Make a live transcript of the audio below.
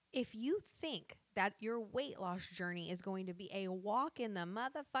If you think that your weight loss journey is going to be a walk in the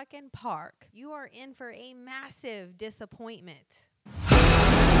motherfucking park, you are in for a massive disappointment.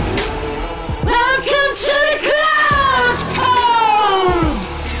 Welcome to the Cloud Code!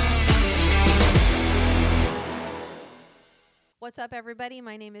 What's up, everybody?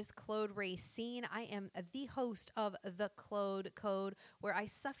 My name is Claude Racine. I am the host of The Claude Code, where I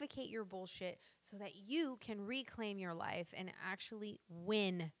suffocate your bullshit so that you can reclaim your life and actually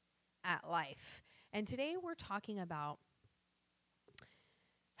win at life. And today we're talking about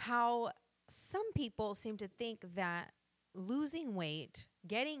how some people seem to think that losing weight,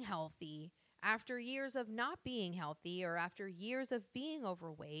 getting healthy, after years of not being healthy or after years of being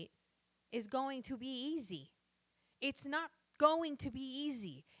overweight is going to be easy. It's not going to be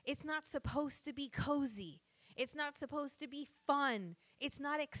easy. It's not supposed to be cozy. It's not supposed to be fun. It's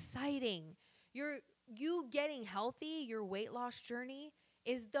not exciting. You getting healthy, your weight loss journey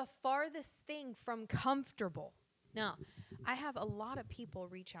is the farthest thing from comfortable. Now, I have a lot of people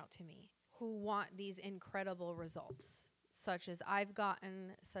reach out to me who want these incredible results, such as I've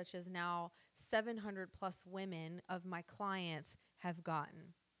gotten, such as now 700 plus women of my clients have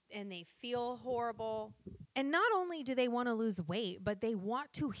gotten. And they feel horrible. And not only do they want to lose weight, but they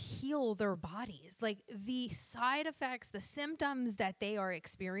want to heal their bodies. Like, the side effects, the symptoms that they are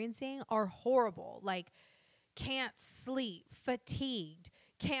experiencing are horrible. Like, can't sleep, fatigued,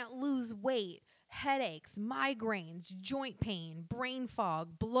 can't lose weight, headaches, migraines, joint pain, brain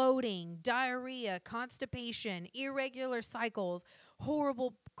fog, bloating, diarrhea, constipation, irregular cycles,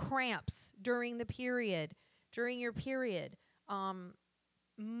 horrible cramps during your period,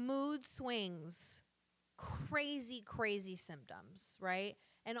 mood swings, crazy symptoms, right?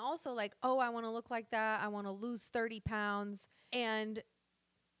 And also like, oh, I want to look like that. I want to lose 30 pounds. And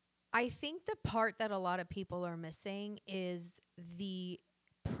I think the part that a lot of people are missing is the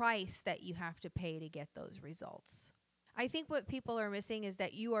price that you have to pay to get those results. I think what people are missing is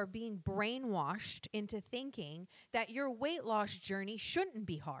that you are being brainwashed into thinking that your weight loss journey shouldn't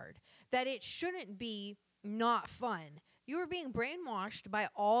be hard, that it shouldn't be not fun. You are being brainwashed by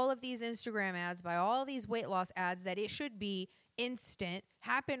all of these Instagram ads, by all these weight loss ads, that it should be instant,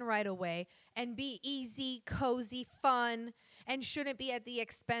 happen right away, and be easy, cozy, fun, and shouldn't be at the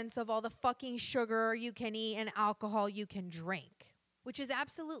expense of all the fucking sugar you can eat and alcohol you can drink, which is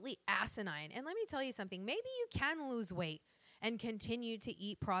absolutely asinine. And let me tell you something. Maybe you can lose weight and continue to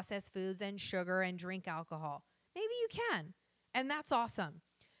eat processed foods and sugar and drink alcohol. Maybe you can, and that's awesome.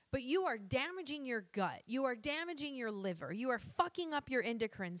 But you are damaging your gut. You are damaging your liver. You are fucking up your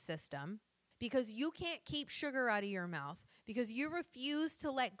endocrine system because you can't keep sugar out of your mouth, because you refuse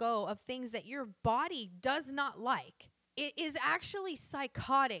to let go of things that your body does not like. It is actually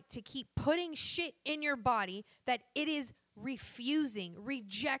psychotic to keep putting shit in your body that it is refusing,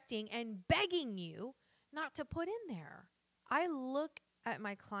 rejecting, and begging you not to put in there. I look at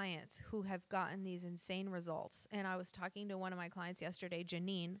my clients who have gotten these insane results, and I was talking to one of my clients yesterday,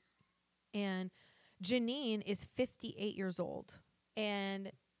 Janine, and Janine is 58 years old,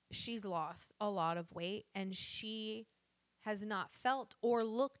 and she's lost a lot of weight, and she has not felt or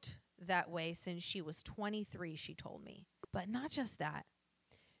looked that way since she was 23, she told me. But not just that.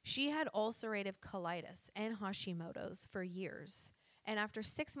 She had ulcerative colitis and Hashimoto's for years. And after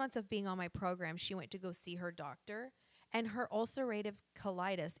 6 months of being on my program, she went to go see her doctor, and her ulcerative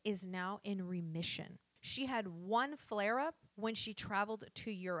colitis is now in remission. She had one flare-up when she traveled to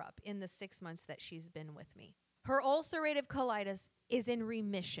Europe in the 6 months that she's been with me. Her ulcerative colitis is in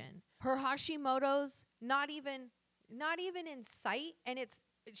remission. Her Hashimoto's not even in sight, and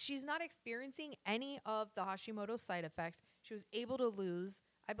she's not experiencing any of the Hashimoto side effects. She was able to lose,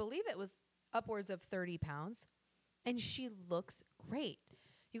 I believe it was upwards of 30 pounds, and she looks great.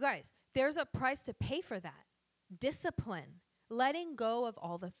 You guys, there's a price to pay for that. Discipline, letting go of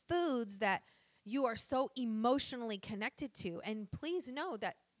all the foods that you are so emotionally connected to. And please know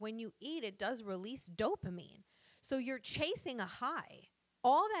that when you eat, it does release dopamine. So you're chasing a high.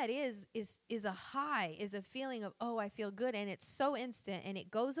 All that is a high, is a feeling of, oh, I feel good. And it's so instant, and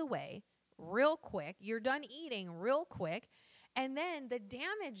it goes away real quick. You're done eating real quick. And then the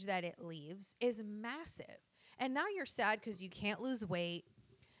damage that it leaves is massive. And now you're sad because you can't lose weight.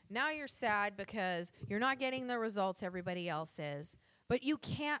 Now you're sad because you're not getting the results everybody else is. But you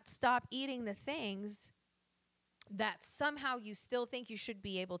can't stop eating the things that somehow you still think you should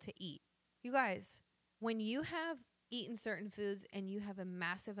be able to eat. You guys, when you have eaten certain foods and you have a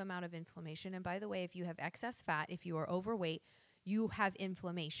massive amount of inflammation, and by the way, if you have excess fat, if you are overweight, you have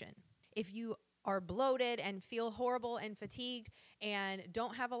inflammation. If you are bloated and feel horrible and fatigued and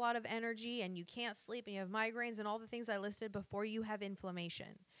don't have a lot of energy and you can't sleep and you have migraines and all the things I listed before, you have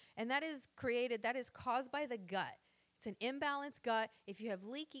inflammation. And that is caused by the gut. It's an imbalanced gut. If you have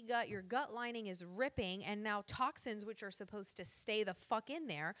leaky gut, your gut lining is ripping, and now toxins, which are supposed to stay the fuck in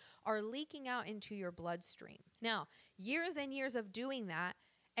there, are leaking out into your bloodstream. Now, years and years of doing that,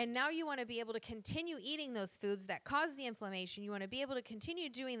 and now you want to be able to continue eating those foods that cause the inflammation. You want to be able to continue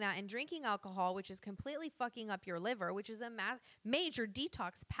doing that and drinking alcohol, which is completely fucking up your liver, which is a major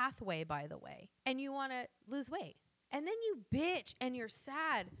detox pathway, by the way. And you want to lose weight. And then you bitch and you're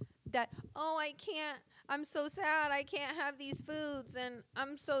sad that, oh, I can't. I'm so sad. I can't have these foods. And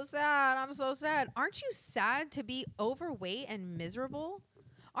I'm so sad. I'm so sad. Aren't you sad to be overweight and miserable?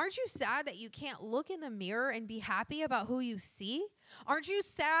 Aren't you sad that you can't look in the mirror and be happy about who you see? Aren't you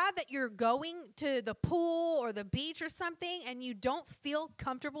sad that you're going to the pool or the beach or something and you don't feel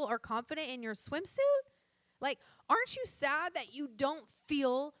comfortable or confident in your swimsuit? Like, aren't you sad that you don't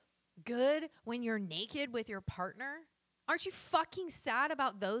feel good when you're naked with your partner? Aren't you fucking sad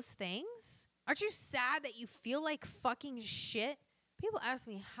about those things? Aren't you sad that you feel like fucking shit? People ask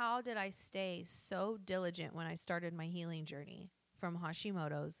me, how did I stay so diligent when I started my healing journey from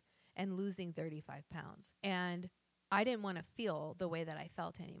Hashimoto's and losing 35 pounds? And I didn't want to feel the way that I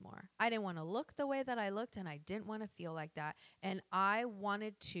felt anymore. I didn't want to look the way that I looked, and I didn't want to feel like that. And I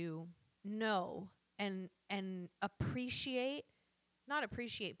wanted to know and appreciate, not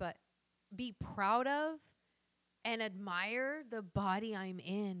appreciate, but be proud of and admire the body I'm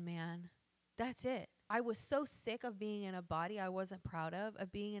in, man. That's it. I was so sick of being in a body I wasn't proud of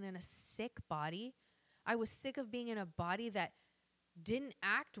being in a sick body. I was sick of being in a body that didn't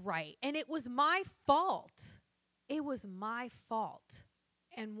act right. And it was my fault. It was my fault.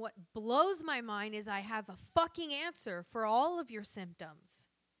 And what blows my mind is I have a fucking answer for all of your symptoms,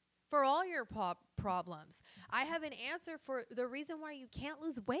 for all your problems. I have an answer for the reason why you can't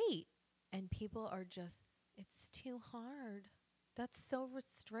lose weight. And people are just, it's too hard. That's so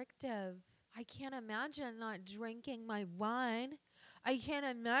restrictive. I can't imagine not drinking my wine. I can't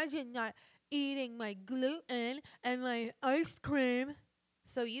imagine not eating my gluten and my ice cream.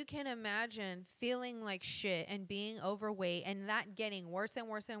 So you can imagine feeling like shit and being overweight and that getting worse and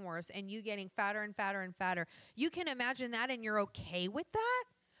worse and worse and you getting fatter and fatter and fatter. You can imagine that and you're okay with that?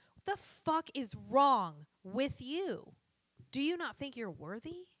 What the fuck is wrong with you? Do you not think you're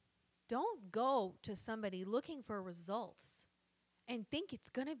worthy? Don't go to somebody looking for results and think it's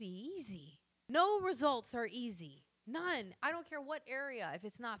going to be easy. No results are easy. None. I don't care what area, if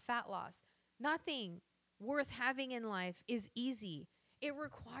it's not fat loss. Nothing worth having in life is easy. It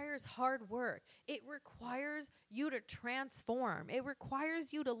requires hard work. It requires you to transform. It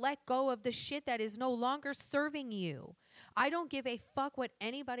requires you to let go of the shit that is no longer serving you. I don't give a fuck what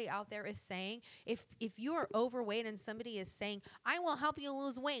anybody out there is saying. If you are overweight and somebody is saying, I will help you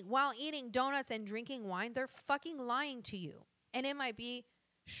lose weight while eating donuts and drinking wine, they're fucking lying to you. And it might be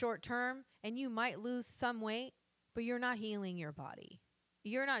short term and you might lose some weight, but you're not healing your body.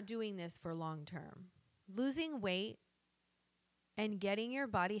 You're not doing this for long term. Losing weight and getting your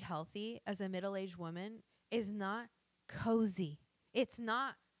body healthy as a middle-aged woman is not cozy. It's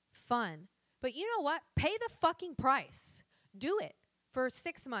not fun. But you know what? Pay the fucking price. Do it for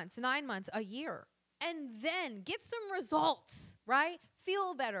 6 months, 9 months, a year. And then get some results, right?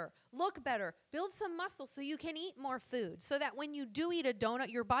 Feel better, look better, build some muscle so you can eat more food. So that when you do eat a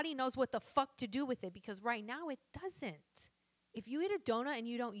donut, your body knows what the fuck to do with it. Because right now it doesn't. If you eat a donut and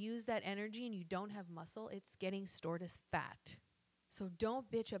you don't use that energy and you don't have muscle, it's getting stored as fat. So don't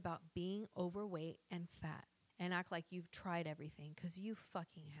bitch about being overweight and fat and act like you've tried everything, because you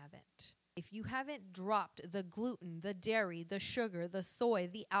fucking haven't. If you haven't dropped the gluten, the dairy, the sugar, the soy,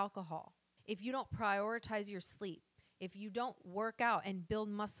 the alcohol, if you don't prioritize your sleep, if you don't work out and build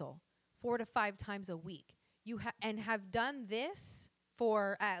muscle 4 to 5 times a week, and have done this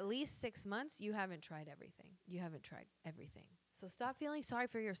for at least 6 months, you haven't tried everything. You haven't tried everything. So stop feeling sorry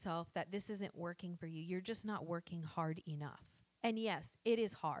for yourself that this isn't working for you. You're just not working hard enough. And yes, it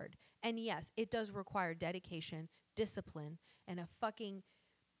is hard. And yes, it does require dedication, discipline, and a fucking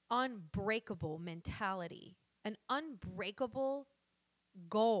unbreakable mentality, an unbreakable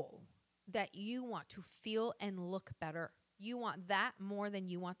goal that you want to feel and look better. You want that more than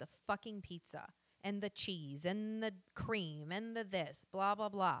you want the fucking pizza and the cheese and the cream and the this, blah, blah,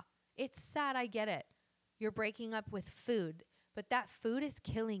 blah. It's sad, I get it. You're breaking up with food, but that food is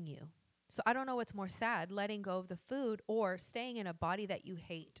killing you. So I don't know what's more sad, letting go of the food or staying in a body that you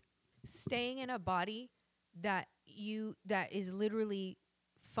hate. Staying in a body that is literally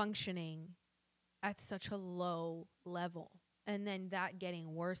functioning at such a low level. And then that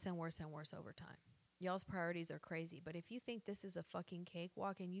getting worse and worse and worse over time. Y'all's priorities are crazy. But if you think this is a fucking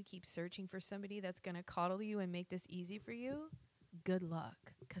cakewalk and you keep searching for somebody that's going to coddle you and make this easy for you, good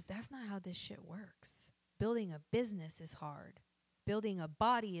luck. Because that's not how this shit works. Building a business is hard. Building a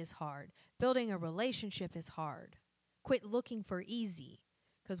body is hard. Building a relationship is hard. Quit looking for easy,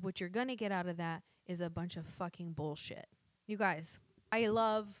 because what you're going to get out of that is a bunch of fucking bullshit. You guys, I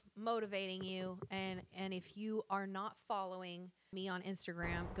love motivating you. And if you are not following me on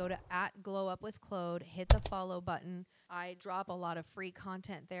Instagram, go to @glowupwithclaude, hit the follow button. I drop a lot of free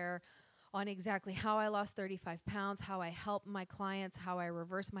content there on exactly how I lost 35 pounds, how I help my clients, how I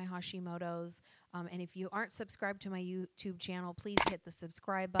reverse my Hashimoto's. And if you aren't subscribed to my YouTube channel, please hit the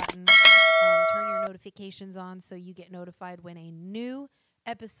subscribe button. Turn your notifications on so you get notified when a new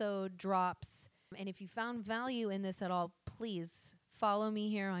episode drops. And if you found value in this at all, please follow me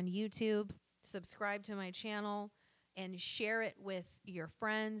here on YouTube, subscribe to my channel, and share it with your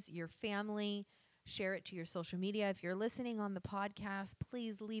friends, your family. Share it to your social media. If you're listening on the podcast,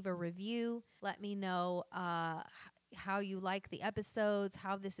 please leave a review. Let me know how you like the episodes,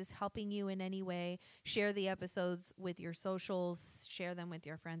 how this is helping you in any way. Share the episodes with your socials. Share them with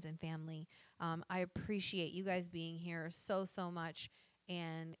your friends and family. I appreciate you guys being here so much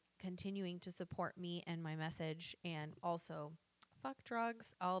and continuing to support me and my message. And also, fuck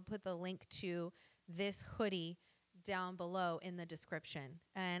drugs. I'll put the link to this hoodie down below in the description.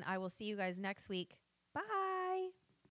 And I will see you guys next week.